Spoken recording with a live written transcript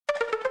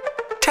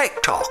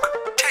Tech Talk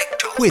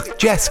with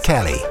Jess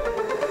Kelly.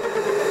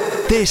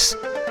 This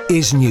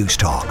is News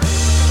Talk.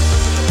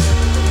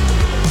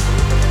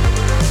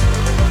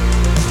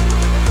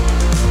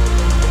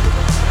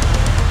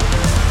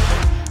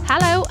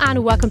 Hello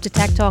and welcome to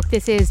Tech Talk.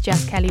 This is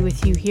Jess Kelly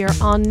with you here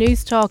on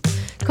News Talk.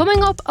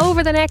 Coming up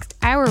over the next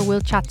hour,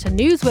 we'll chat to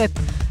NewsWhip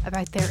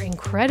about their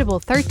incredible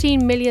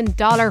 $13 million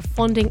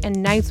funding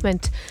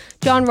announcement.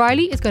 John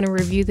Riley is going to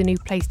review the new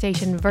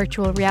PlayStation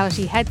virtual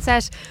reality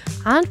headset,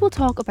 and we'll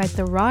talk about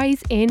the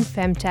rise in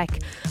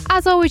femtech.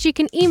 As always, you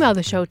can email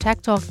the show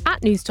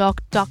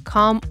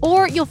techtalk@newstalk.com,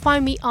 or you'll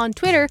find me on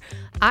Twitter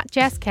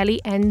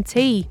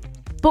 @JessKellyNT.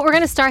 But we're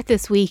going to start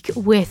this week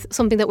with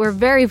something that we're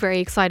very, very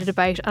excited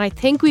about, and I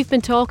think we've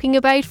been talking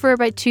about for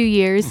about 2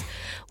 years.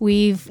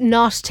 We've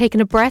not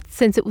taken a breath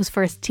since it was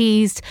first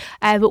teased,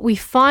 but we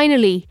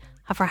finally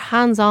have our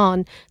hands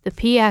on the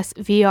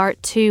PSVR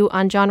 2,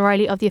 and John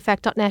Riley of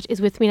theeffect.net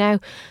is with me now.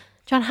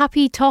 John,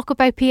 happy talk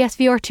about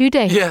PSVR 2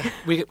 day. Yeah,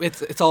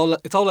 it's all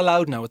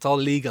allowed now. It's all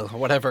legal or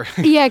whatever.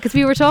 Yeah, because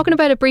we were talking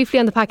about it briefly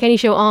on the Pat Kenny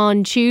show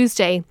on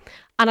Tuesday,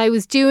 and I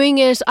was doing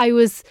it. I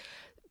was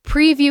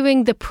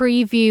previewing the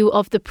preview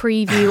of the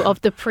preview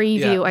of the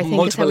preview. Yeah, I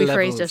think is how we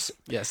phrased it.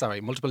 Yeah,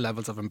 sorry, multiple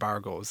levels of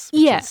embargoes.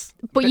 Yes,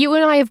 but you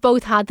and I have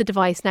both had the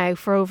device now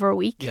for over a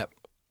week. Yep.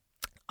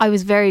 I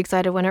was very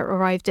excited when it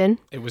arrived in.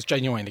 It was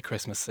genuinely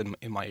Christmas in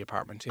my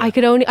apartment. Yeah.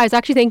 I was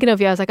actually thinking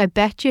of you. I was like, I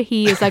bet you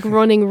he is like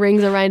running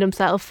rings around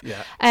himself.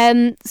 Yeah.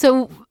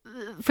 So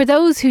for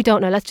those who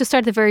don't know, let's just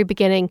start at the very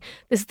beginning.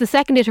 This is the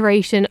second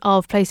iteration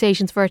of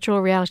PlayStation's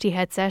virtual reality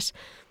headset.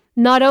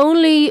 Not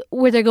only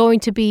were there going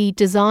to be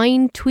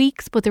design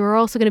tweaks, but there were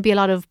also going to be a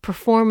lot of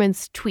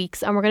performance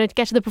tweaks. And we're going to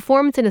get to the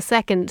performance in a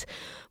second.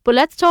 But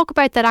let's talk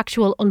about that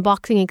actual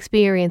unboxing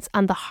experience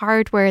and the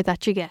hardware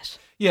that you get.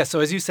 Yeah,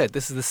 so as you said,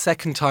 this is the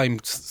second time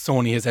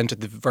Sony has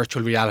entered the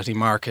virtual reality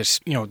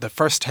market. You know, the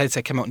first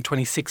headset came out in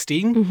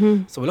 2016.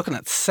 Mm-hmm. So we're looking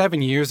at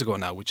 7 years ago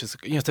now, which is,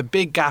 it's a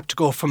big gap to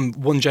go from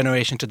one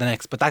generation to the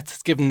next. But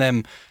that's given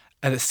them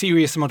a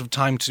serious amount of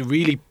time to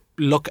really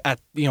look at,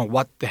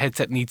 what the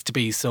headset needs to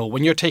be. So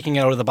when you're taking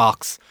it out of the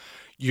box,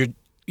 you're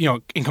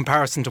in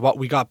comparison to what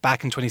we got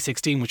back in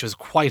 2016, which was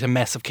quite a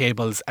mess of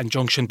cables and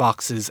junction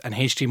boxes and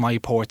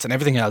HDMI ports and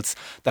everything else,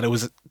 that it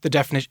was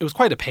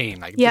quite a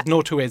pain. There's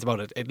no two ways about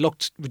it. It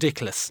looked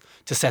ridiculous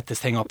to set this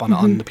thing up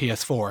on the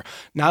PS4.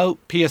 Now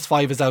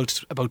PS5 is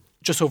out about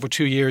just over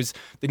 2 years.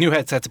 The new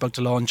headset's about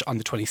to launch on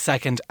the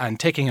 22nd, and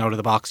taking it out of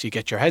the box, you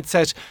get your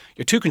headset,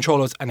 your two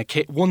controllers, and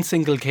one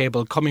single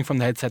cable coming from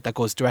the headset that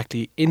goes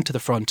directly into the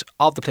front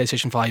of the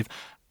PlayStation 5,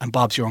 and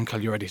Bob's your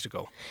uncle, you're ready to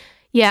go.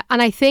 Yeah,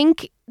 and I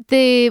think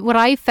what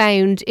I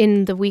found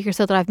in the week or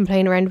so that I've been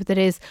playing around with it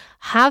is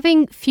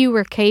having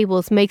fewer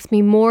cables makes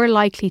me more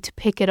likely to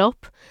pick it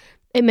up.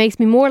 It makes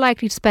me more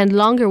likely to spend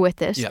longer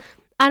with it. Yep.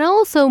 And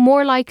also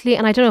more likely,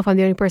 and I don't know if I'm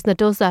the only person that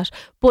does that,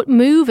 but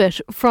move it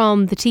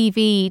from the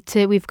TV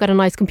to, we've got a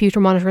nice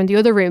computer monitor in the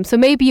other room. So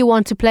maybe you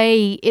want to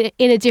play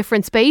in a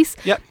different space.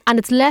 Yep. And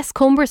it's less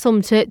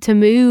cumbersome to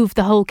move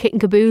the whole kit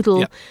and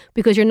caboodle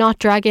because you're not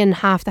dragging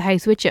half the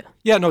house with you.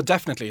 Yeah, no,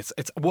 definitely. It's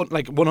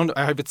 100.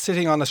 I have it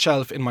sitting on a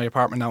shelf in my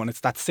apartment now, and it's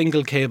that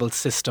single cable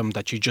system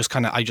that you just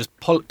I just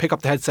pick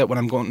up the headset when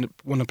I'm going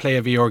to play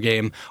a VR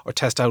game or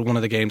test out one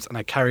of the games, and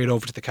I carry it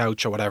over to the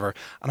couch or whatever,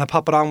 and I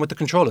pop it on with the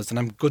controllers, and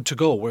I'm good to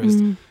go.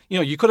 Whereas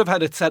you could have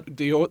had it set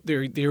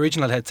the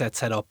original headset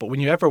set up, but when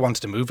you ever wanted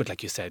to move it,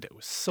 like you said, it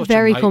was such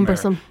very a nightmare.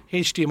 Cumbersome.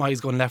 HDMI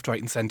is going left,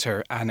 right, and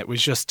centre, and it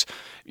was just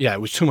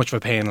it was too much of a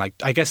pain. Like,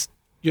 I guess.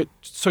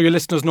 So your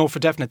listeners know for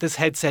definite, this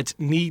headset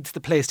needs the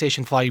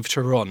PlayStation 5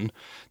 to run.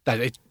 That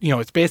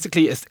it's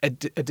basically a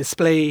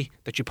display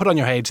that you put on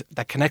your head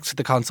that connects to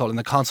the console, and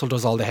the console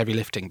does all the heavy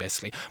lifting,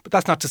 basically. But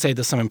that's not to say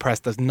there's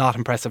not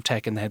impressive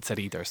tech in the headset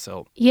either.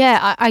 So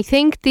yeah, I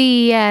think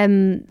there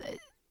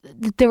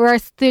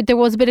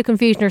was a bit of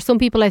confusion, or some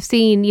people I've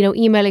seen,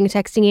 emailing and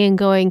texting in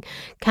going,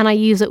 can I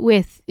use it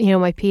with,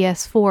 my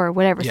PS4 or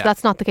whatever? So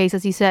that's not the case,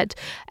 as you said.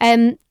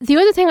 The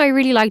other thing I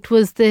really liked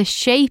was the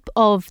shape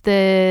of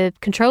the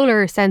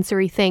controller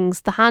sensory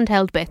things, the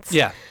handheld bits.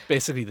 Yeah,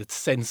 basically the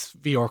Sense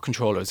VR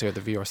controllers, or the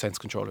VR Sense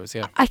controllers,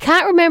 yeah. I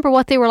can't remember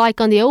what they were like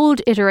on the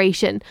old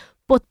iteration,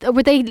 but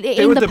were they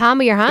in the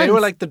palm of your hand? They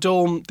were like the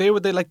dome. They were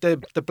like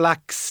the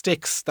black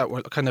sticks that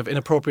were kind of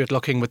inappropriate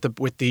looking with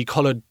the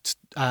coloured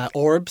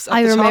orbs. At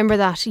I the remember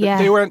top. that. Yeah,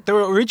 they were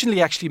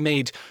originally actually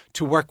made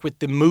to work with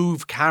the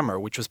Move camera,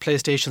 which was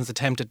PlayStation's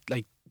attempt at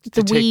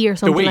the Wii or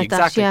something like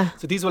exactly. that. Yeah.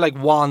 So these were like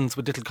wands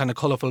with little kind of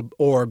colourful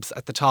orbs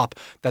at the top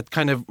that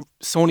kind of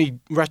Sony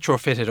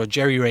retrofitted or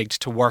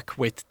jerry-rigged to work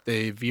with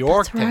the VR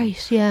That's thing.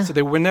 Right, yeah. So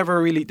they were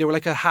never really, they were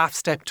like a half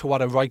step to what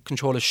a right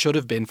controller should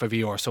have been for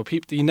VR. So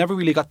you never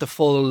really got the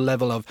full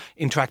level of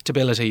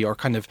interactability or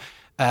kind of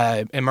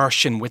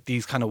immersion with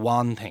these kind of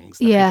wand things.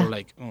 That people were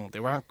like, they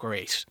weren't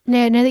great.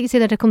 Now that you say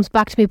that, it comes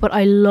back to me, but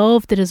I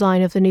love the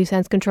design of the new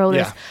Sense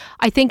controllers. Yeah.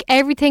 I think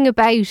everything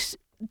about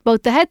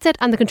both the headset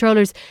and the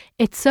controllers,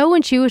 it's so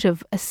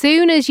intuitive. As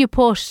soon as you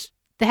put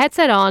the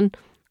headset on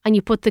and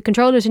you put the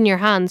controllers in your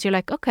hands, you're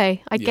like,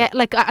 okay,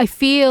 I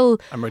feel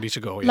I'm ready to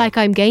go. Yeah. like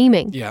I'm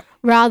gaming. Yeah.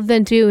 Rather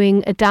than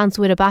doing a dance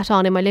with a bat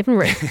on in my living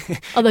room.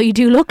 Although you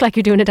do look like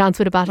you're doing a dance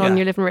with a bat on in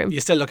your living room.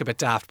 You still look a bit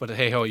daft, but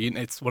hey ho,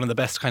 it's one of the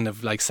best kind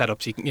of like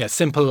setups you can,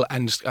 simple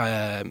and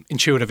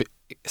intuitive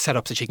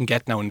setups that you can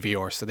get now in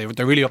VR. So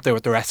they're really up there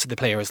with the rest of the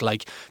players,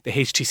 like the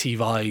HTC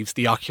Vives,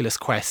 the Oculus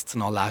Quests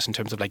and all that, in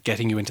terms of like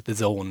getting you into the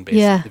zone,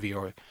 basically, the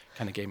VR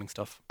kind of gaming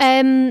stuff.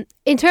 In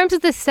terms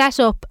of the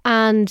setup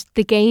and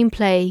the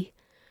gameplay,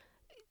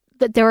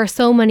 there are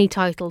so many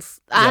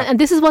titles. And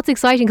this is what's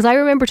exciting, because I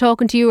remember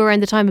talking to you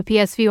around the time of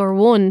PSVR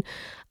 1,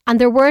 and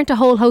there weren't a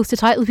whole host of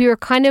titles. We were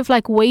kind of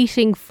like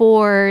waiting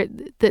for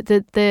the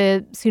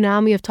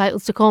tsunami of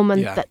titles to come,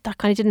 and that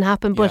kind of didn't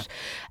happen. But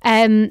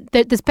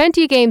there's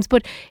plenty of games.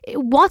 But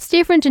what's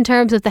different in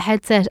terms of the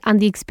headset and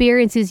the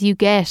experiences you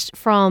get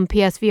from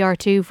PSVR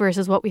 2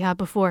 versus what we had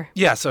before?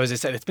 Yeah, so as I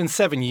said, it's been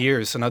 7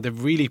 years, so now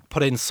they've really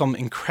put in some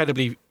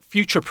incredibly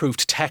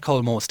future-proofed tech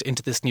almost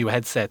into this new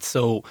headset.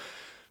 So,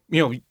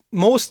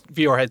 most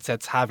VR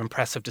headsets have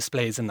impressive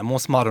displays in them,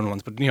 most modern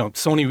ones, but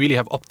Sony really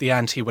have upped the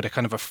ante with a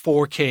kind of a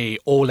 4K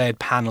OLED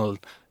panel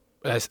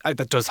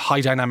that does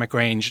high dynamic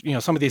range.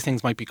 Some of these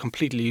things might be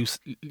completely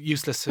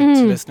useless to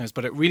listeners,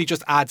 but it really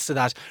just adds to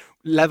that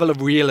level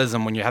of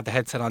realism when you have the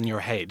headset on your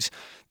head.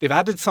 They've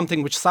added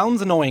something which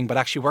sounds annoying but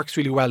actually works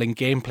really well in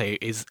gameplay,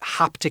 is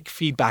haptic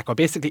feedback, or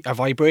basically a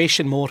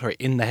vibration motor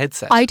in the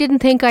headset. I didn't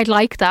think I'd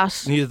like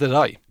that. Neither did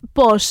I.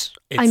 But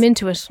I'm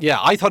into it. Yeah,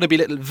 I thought it'd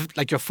be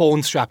like your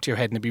phone strapped to your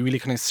head, and it'd be really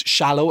kind of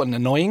shallow and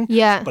annoying.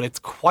 Yeah. But it's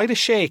quite a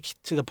shake,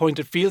 to the point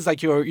it feels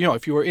like you're,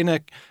 if you were in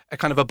a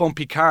kind of a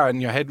bumpy car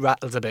and your head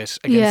rattles a bit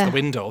against the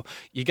window,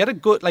 you get a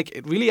good,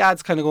 it really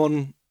adds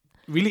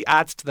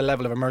to the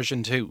level of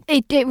immersion too.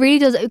 It really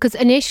does, because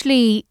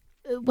initially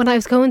when I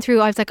was going through,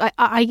 I was like,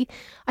 I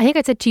think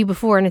I said to you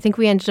before, and I think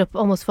we ended up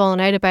almost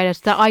falling out about it,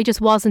 that I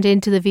just wasn't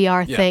into the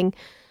VR thing.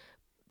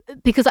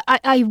 Because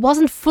I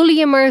wasn't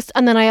fully immersed,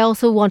 and then I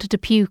also wanted to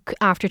puke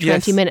after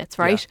 20 minutes,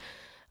 right?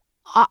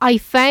 Yeah. I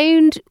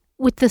found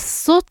with the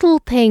subtle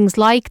things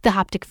like the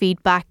haptic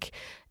feedback,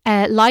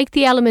 like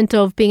the element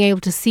of being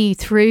able to see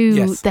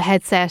through the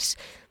headset,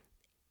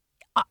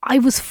 I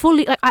was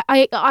fully,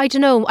 I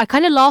don't know, I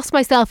kind of lost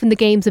myself in the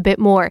games a bit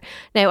more.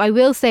 Now, I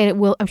will say,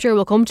 I'm sure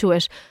we'll come to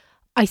it,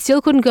 I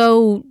still couldn't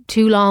go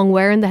too long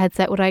wearing the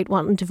headset without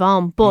wanting to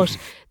vom, but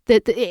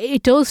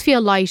it does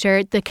feel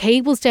lighter. The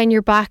cables down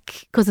your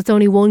back, because it's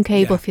only one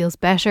cable, feels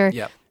better.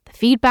 Yeah. The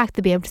feedback,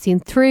 to be able to see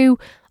through.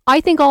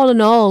 I think all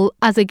in all,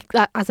 as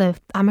a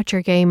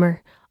amateur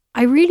gamer,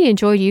 I really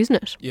enjoyed using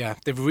it. Yeah,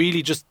 they've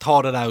really just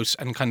thought it out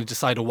and kind of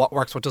decided what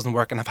works, what doesn't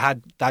work, and have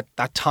had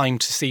that time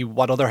to see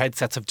what other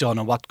headsets have done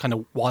and what kind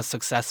of was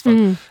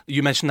successful.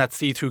 You mentioned that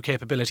see-through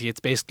capability. It's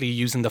basically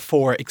using the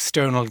 4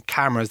 external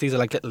cameras. These are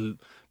like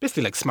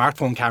basically like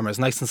smartphone cameras,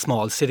 nice and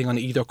small, sitting on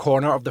either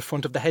corner of the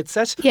front of the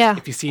headset. Yeah.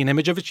 If you see an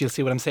image of it, you'll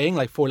see what I'm saying,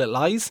 like 4 little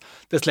eyes.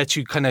 This lets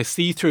you kind of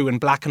see through in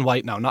black and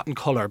white now, not in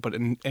colour, but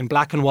in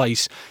black and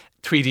white,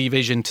 3D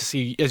vision to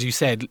see, as you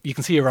said, you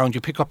can see around you,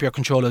 pick up your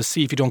controllers,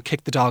 see if you don't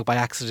kick the dog by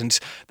accident,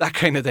 that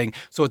kind of thing.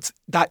 So it's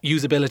that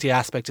usability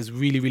aspect is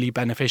really, really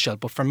beneficial.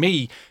 But for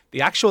me,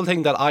 the actual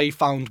thing that I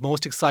found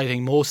most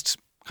exciting, most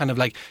kind of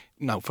like,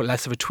 for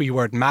less of a twee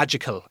word,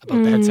 magical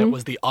about the headset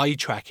was the eye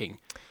tracking.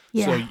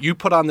 Yeah. So you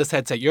put on this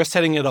headset, you're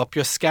setting it up,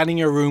 you're scanning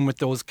your room with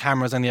those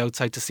cameras on the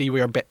outside to see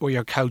where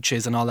your couch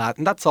is and all that.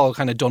 And that's all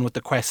kind of done with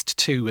the Quest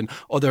 2 and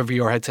other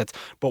VR headsets.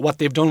 But what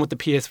they've done with the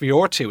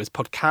PSVR 2 is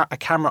put a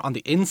camera on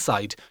the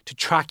inside to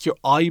track your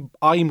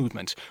eye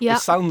movement, which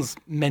sounds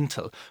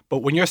mental.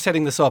 But when you're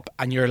setting this up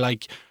and you're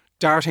like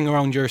darting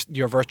around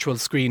your virtual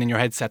screen in your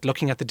headset,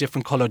 looking at the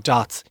different coloured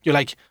dots, you're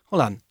like,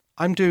 hold on.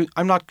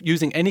 I'm not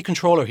using any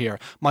controller here.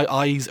 My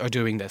eyes are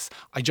doing this.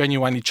 I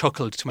genuinely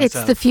chuckled to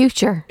myself. It's the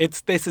future.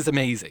 This is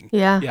amazing.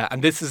 Yeah.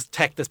 And this is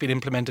tech that's been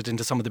implemented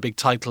into some of the big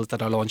titles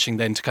that are launching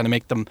then to kind of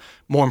make them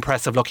more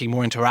impressive looking,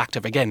 more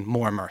interactive, again,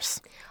 more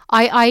immersive.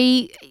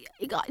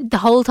 The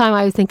whole time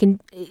I was thinking,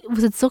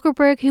 was it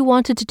Zuckerberg who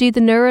wanted to do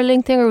the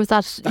Neuralink thing, or was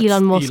that's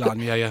Elon Musk? Elon,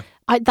 yeah.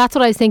 That's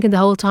what I was thinking the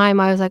whole time.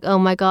 I was like, oh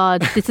my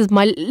God, this is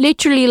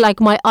literally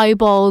like my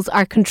eyeballs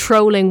are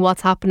controlling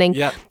what's happening.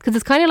 Yeah. Because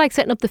it's kind of like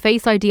setting up the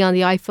Face ID on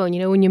the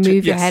iPhone, when you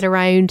move your head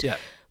around. Yeah.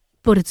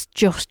 But it's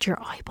just your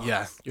eyeballs.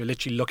 Yeah, you're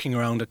literally looking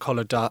around a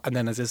coloured dot, and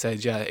then, as I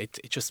said, it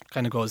just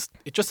kind of goes.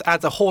 It just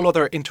adds a whole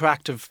other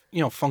interactive,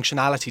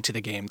 functionality to the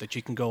game that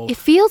you can go. It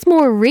feels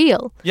more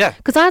real. Yeah.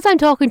 Because as I'm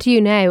talking to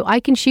you now, I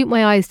can shoot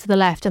my eyes to the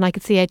left, and I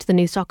can see out to the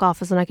Newstalk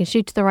office, and I can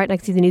shoot to the right, and I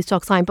can see the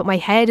Newstalk sign, but my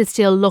head is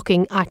still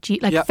looking at you,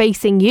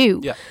 facing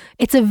you. Yeah.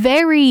 It's a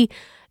very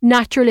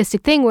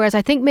naturalistic thing. Whereas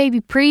I think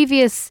maybe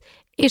previous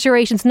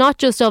iterations, not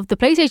just of the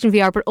PlayStation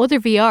VR but other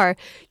VR,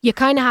 you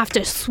kind of have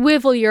to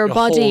swivel your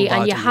body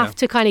and you have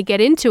to kind of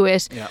get into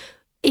it. Yeah.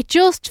 It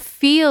just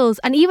feels,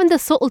 and even the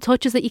subtle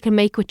touches that you can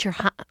make with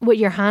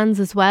your hands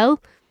as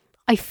well,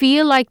 I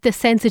feel like the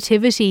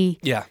sensitivity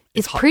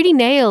is pretty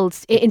nailed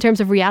in terms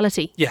of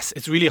reality. Yes,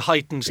 it's really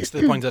heightened to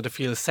the point that it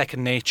feels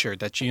second nature,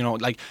 that, you know,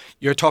 like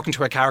you're talking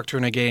to a character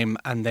in a game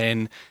and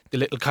then the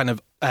little kind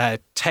of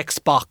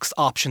text box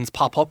options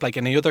pop up like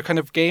any other kind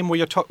of game where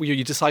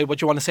you decide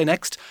what you want to say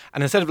next,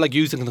 and instead of like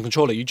using the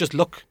controller, you just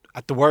look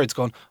at the words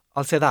going,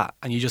 I'll say that,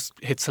 and you just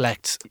hit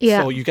select.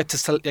 Yeah. So you get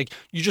to like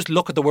you just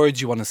look at the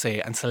words you want to say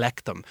and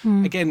select them.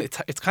 Again,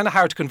 it's kind of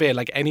hard to convey.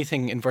 Like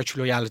anything in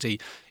virtual reality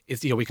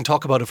is, you know, we can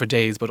talk about it for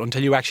days, but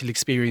until you actually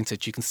experience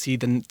it, you can see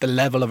the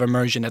level of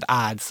immersion it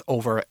adds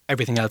over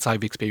everything else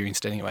I've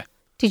experienced anyway.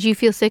 Did you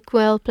feel sick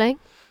while playing?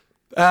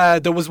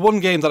 There was one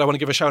game that I want to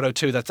give a shout out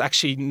to that's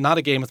actually not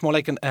a game, it's more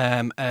like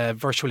a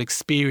virtual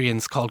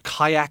experience called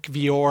Kayak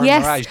VR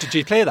Yes. Mirage. Did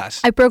you play that?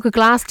 I broke a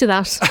glass to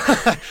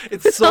that.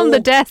 It's so on the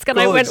desk and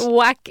I good. went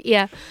whack.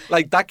 Yeah.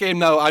 Like that game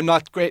now, I'm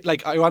not great.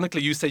 Like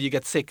ironically, you say you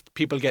get sick,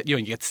 people get, you know,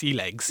 you get sea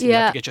legs. You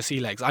Yeah. have to get your sea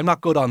legs. I'm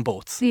not good on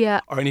boats. Yeah.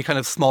 Or any kind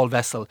of small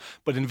vessel.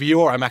 But in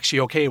VR, I'm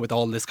actually okay with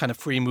all this kind of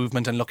free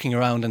movement and looking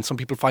around, and some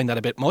people find that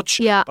a bit much.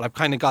 Yeah. But I've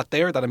kind of got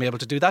there that I'm able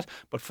to do that.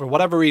 But for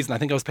whatever reason, I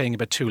think I was playing a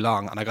bit too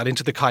long, and I got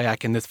into the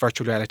kayak in this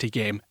virtual reality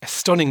game. A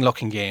stunning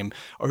looking game,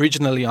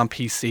 originally on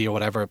PC or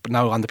whatever, but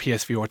now on the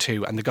PSVR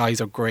 2, and the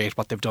guys are great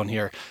what they've done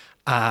here.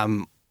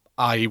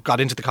 I got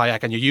into the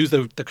kayak, and you use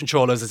the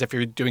controllers as if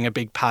you're doing a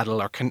big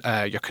paddle, or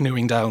you're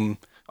canoeing down,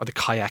 or the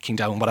kayaking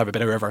down whatever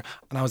bit of river.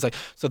 And I was like,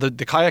 so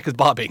the kayak is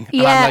bobbing,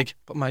 and Yeah. I'm like,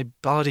 but my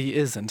body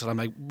isn't, and I'm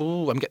like,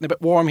 whoa, I'm getting a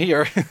bit warm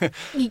here.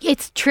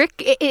 It's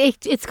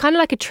it's kind of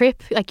like a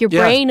trip. Like your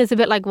Yeah. brain is a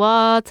bit like,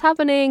 what's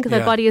happening? Because my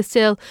Yeah. body is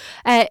still.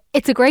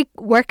 It's a great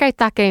workout,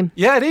 that game.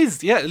 Yeah, it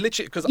is. Yeah,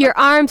 literally, because Your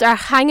arms are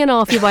hanging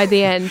off you by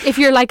the end. If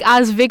you're like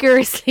as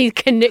vigorously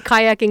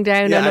kayaking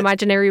down an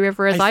imaginary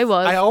river as I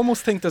was. I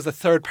almost think there's a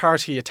third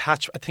party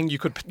attach. I think you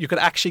could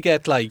actually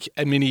get like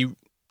a mini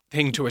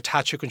thing to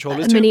attach your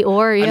controllers to. mini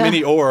oar, yeah. A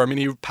mini oar, a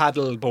mini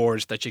paddle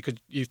board that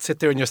you'd sit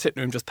there in your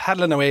sitting room just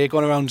paddling away,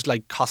 going around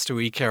like Costa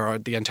Rica or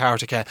the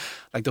Antarctica.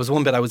 Like there was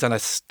one bit I was on there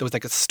was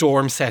like a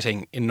storm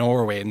setting in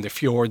Norway, in the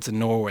fjords in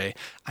Norway,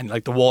 and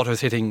like the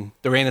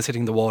rain is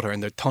hitting the water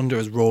and the thunder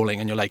is rolling,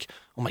 and you're like,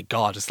 oh my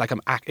God, it's like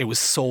it was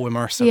so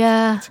immersive.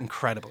 Yeah. It's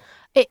incredible.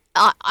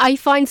 I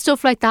find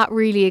stuff like that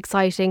really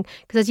exciting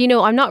because, as you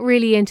know, I'm not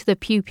really into the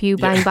pew pew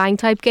bang bang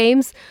type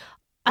games.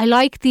 I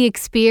like the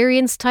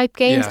experience type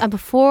games. Yeah. And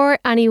before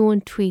anyone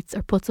tweets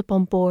or puts up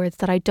on boards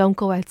that I don't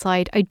go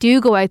outside, I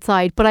do go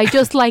outside, but I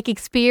just like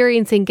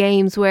experiencing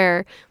games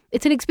where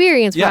it's an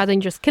experience rather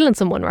than just killing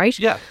someone, right?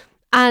 Yeah.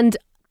 And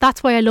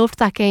that's why I loved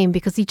that game,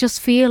 because you just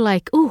feel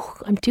like, oh,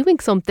 I'm doing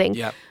something.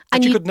 Yeah.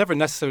 And That you could never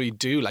necessarily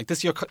do. Like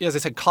this, as I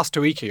said, Costa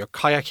Rica, you're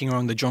kayaking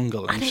around the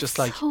jungle, and it's just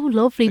like so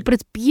lovely, but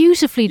it's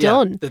beautifully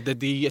done.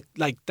 The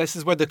like this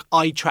is where the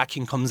eye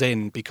tracking comes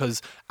in,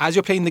 because as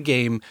you're playing the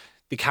game,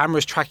 the camera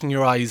is tracking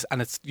your eyes,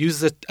 and it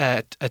uses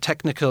a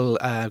technical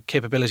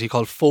capability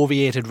called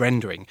foveated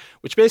rendering,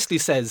 which basically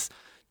says,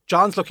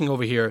 John's looking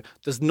over here.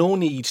 There's no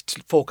need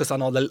to focus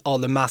on all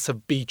the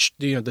massive beach,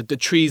 you know, the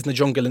trees in the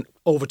jungle and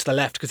over to the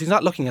left, because he's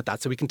not looking at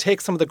that. So we can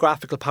take some of the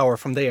graphical power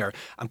from there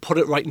and put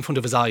it right in front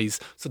of his eyes.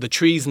 So the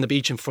trees and the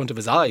beach in front of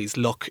his eyes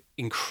look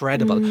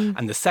incredible.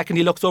 And the second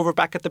he looks over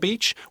back at the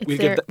beach, we'll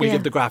give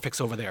the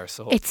graphics over there.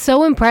 So it's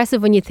so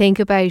impressive when you think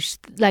about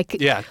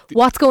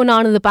what's going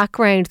on in the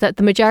background that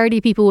the majority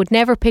of people would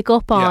never pick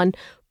up on.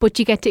 But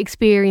you get to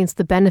experience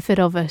the benefit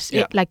of it.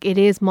 Yeah. It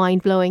is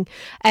mind blowing.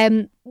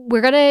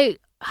 We're gonna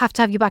have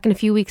to have you back in a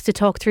few weeks to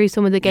talk through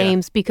some of the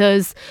games,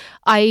 because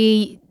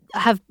I've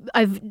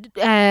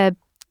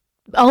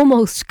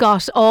almost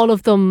got all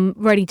of them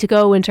ready to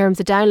go in terms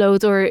of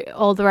downloads or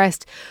all the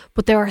rest.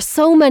 But there are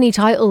so many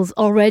titles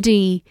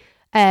already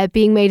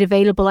being made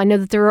available. I know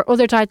that there are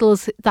other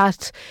titles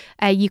that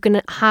you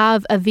can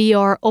have a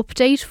VR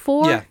update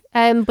for.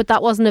 But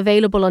that wasn't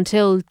available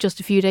until just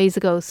a few days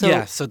ago. So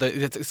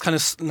it's kind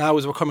of, now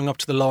as we're coming up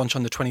to the launch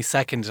on the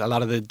 22nd, a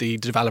lot of the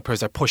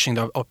developers are pushing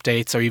their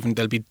updates, or even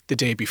they'll be the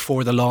day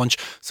before the launch.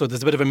 So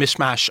there's a bit of a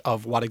mishmash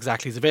of what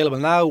exactly is available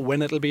now,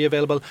 when it'll be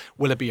available.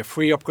 Will it be a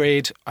free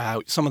upgrade?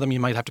 Some of them you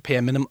might have to pay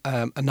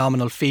a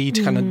nominal fee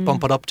to kind of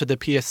bump it up to the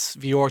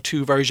PSVR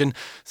 2 version.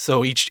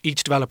 So each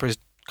developer is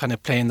kind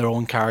of playing their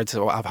own cards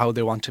of how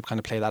they want to kind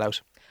of play that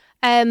out.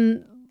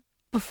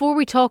 Before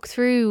we talk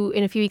through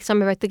in a few weeks'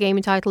 time about the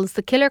gaming titles,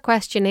 the killer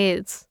question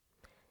is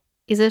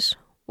it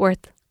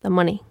worth the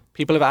money?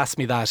 People have asked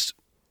me that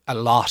a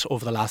lot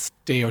over the last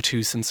day or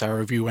two since our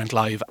review went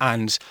live.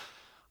 And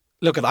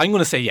look, I'm going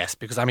to say yes,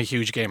 because I'm a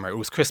huge gamer. It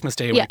was Christmas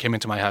Day when it came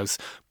into my house.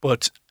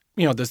 But,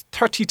 you know, there's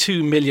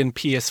 32 million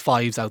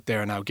PS5s out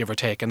there now, give or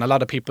take. And a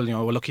lot of people, you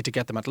know, were lucky to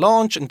get them at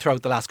launch, and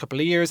throughout the last couple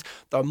of years,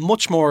 they're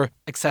much more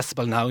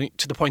accessible now,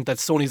 to the point that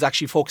Sony's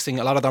actually focusing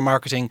a lot of their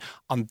marketing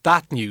on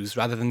that news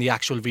rather than the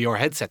actual VR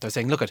headset. They're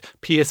saying, look,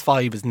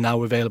 PS5 is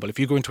now available. If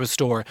you go into a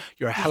store,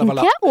 you're a hell of a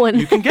lot.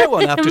 You can get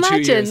one after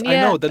 2 years. I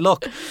know, the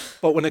look.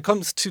 But when it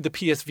comes to the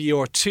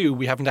PSVR 2,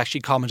 we haven't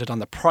actually commented on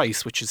the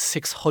price, which is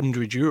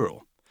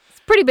 €600.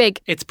 Pretty big.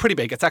 It's pretty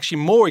big. It's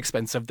actually more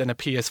expensive than a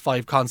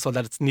PS5 console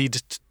that it's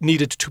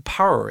needed to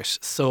power it.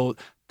 So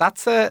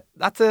that's a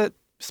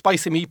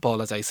spicy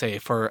meatball, as I say,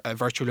 for a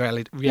virtual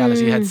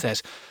reality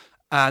headset.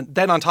 And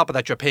then on top of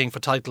that, you're paying for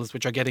titles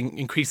which are getting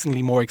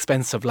increasingly more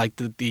expensive, like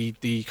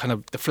the kind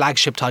of the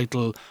flagship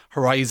title,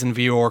 Horizon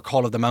VR,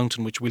 Call of the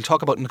Mountain, which we'll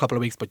talk about in a couple of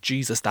weeks. But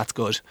Jesus, that's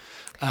good.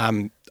 I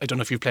don't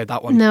know if you've played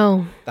that one.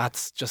 No.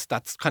 That's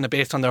kind of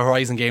based on the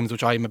Horizon games,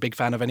 which I'm a big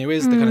fan of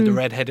anyways. The kind of the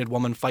red-headed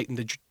woman fighting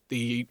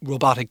the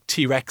robotic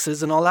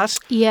T-Rexes and all that.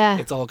 Yeah.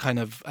 It's all kind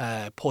of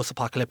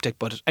post-apocalyptic.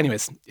 But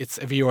anyways, it's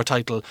a VR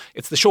title.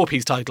 It's the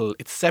showpiece title.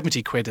 It's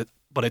 70 quid,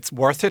 but it's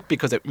worth it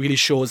because it really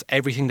shows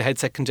everything the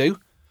headset can do.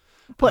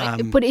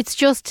 But it's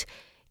just,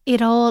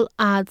 it all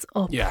adds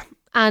up. Yeah.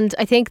 And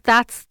I think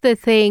that's the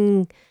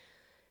thing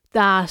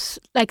that,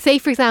 like, say,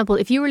 for example,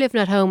 if you were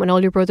living at home and all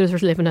your brothers were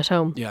living at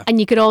home, Yeah. and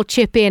you could all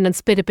chip in and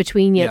split it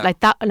between you, Yeah. like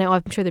that. Now,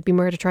 I'm sure there'd be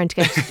murder trying to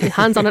get your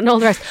hands on it and all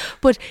the rest.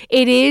 But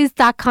it is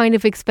that kind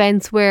of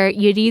expense where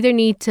you'd either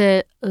need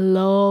to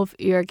love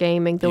your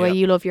gaming the way Yeah.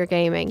 you love your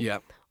gaming, Yeah.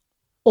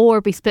 or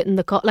be splitting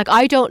the cost. Like,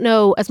 I don't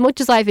know, as much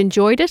as I've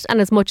enjoyed it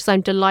and as much as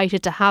I'm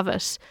delighted to have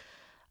it,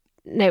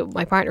 now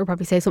my partner would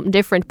probably say something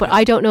different, but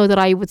I don't know that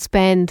I would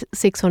spend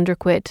 600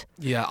 quid.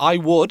 Yeah, I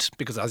would,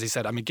 because as you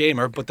said, I'm a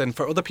gamer. But then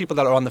for other people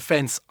that are on the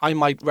fence, I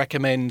might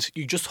recommend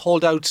you just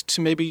hold out to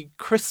maybe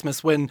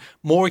Christmas when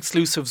more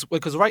exclusives,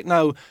 because right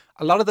now,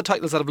 a lot of the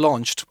titles that have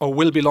launched or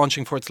will be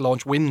launching for its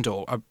launch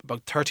window,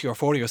 about 30 or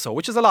 40 or so,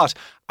 which is a lot,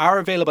 are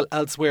available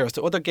elsewhere.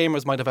 So other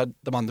gamers might have had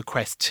them on the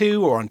Quest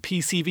 2 or on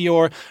PC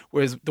VR,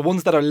 whereas the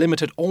ones that are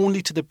limited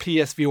only to the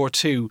PS VR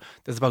 2,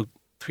 there's about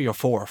 3 or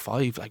 4 or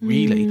 5, like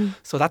really.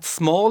 So that's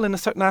small in a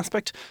certain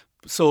aspect.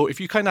 So if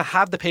you kind of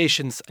have the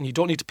patience and you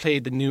don't need to play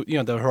the new,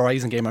 the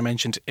Horizon game I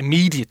mentioned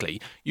immediately,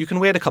 you can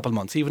wait a couple of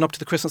months, even up to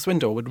the Christmas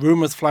window, with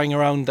rumours flying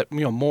around that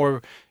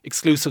more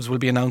exclusives will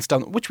be announced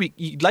down, which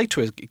you'd like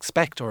to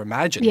expect or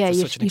imagine. Yeah, for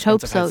such an you'd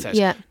hope expensive so. headset.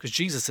 Yeah, because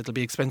Jesus, it'll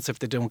be expensive if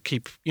they don't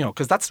keep,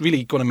 because that's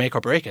really going to make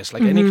or break it.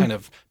 Like any kind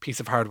of piece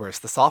of hardware, it's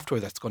the software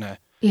that's going to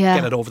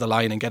get it over the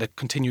line and get it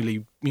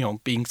continually,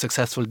 being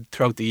successful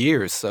throughout the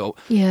years. So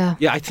yeah,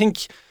 I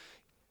think,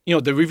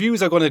 the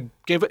reviews are going to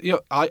give it,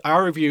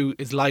 our review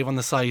is live on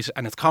the site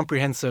and it's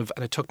comprehensive,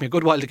 and it took me a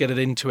good while to get it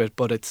into it,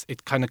 but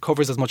it kind of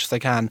covers as much as I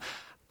can.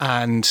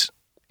 And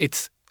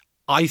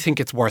I think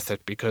it's worth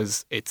it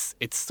because it's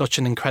such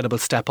an incredible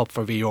step up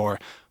for VR.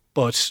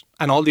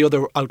 And all the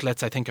other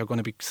outlets I think are going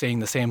to be saying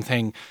the same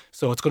thing.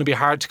 So it's going to be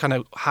hard to kind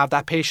of have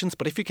that patience.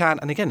 But if you can,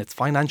 and again, it's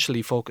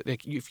financially focused.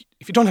 Like if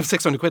you don't have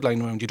 600 quid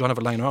lying around, you don't have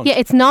it lying around. Yeah,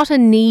 it's not a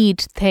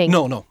need thing.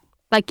 No.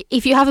 Like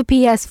if you have a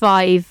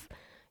PS5,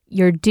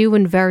 you're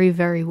doing very,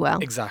 very well.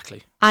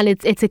 Exactly. And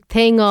it's a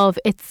thing of,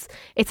 it's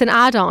an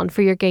add-on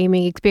for your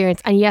gaming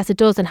experience. And yes, it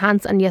does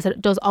enhance, and yes,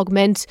 it does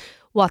augment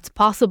what's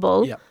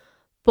possible. Yeah.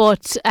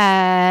 But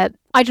I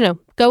don't know.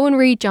 Go and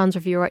read John's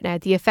review right now,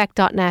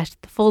 theeffect.net.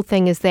 The full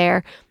thing is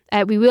there.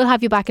 We will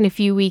have you back in a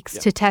few weeks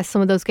to test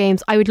some of those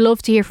games. I would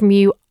love to hear from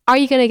you. Are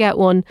you going to get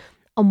one?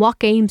 And what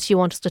games do you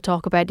want us to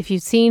talk about? If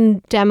you've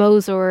seen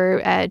demos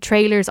or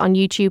trailers on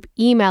YouTube,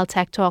 email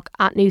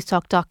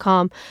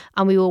techtalk@newstalk.com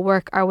and we will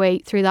work our way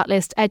through that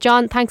list.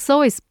 John, thanks as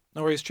always.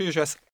 No worries. Cheers, Jess.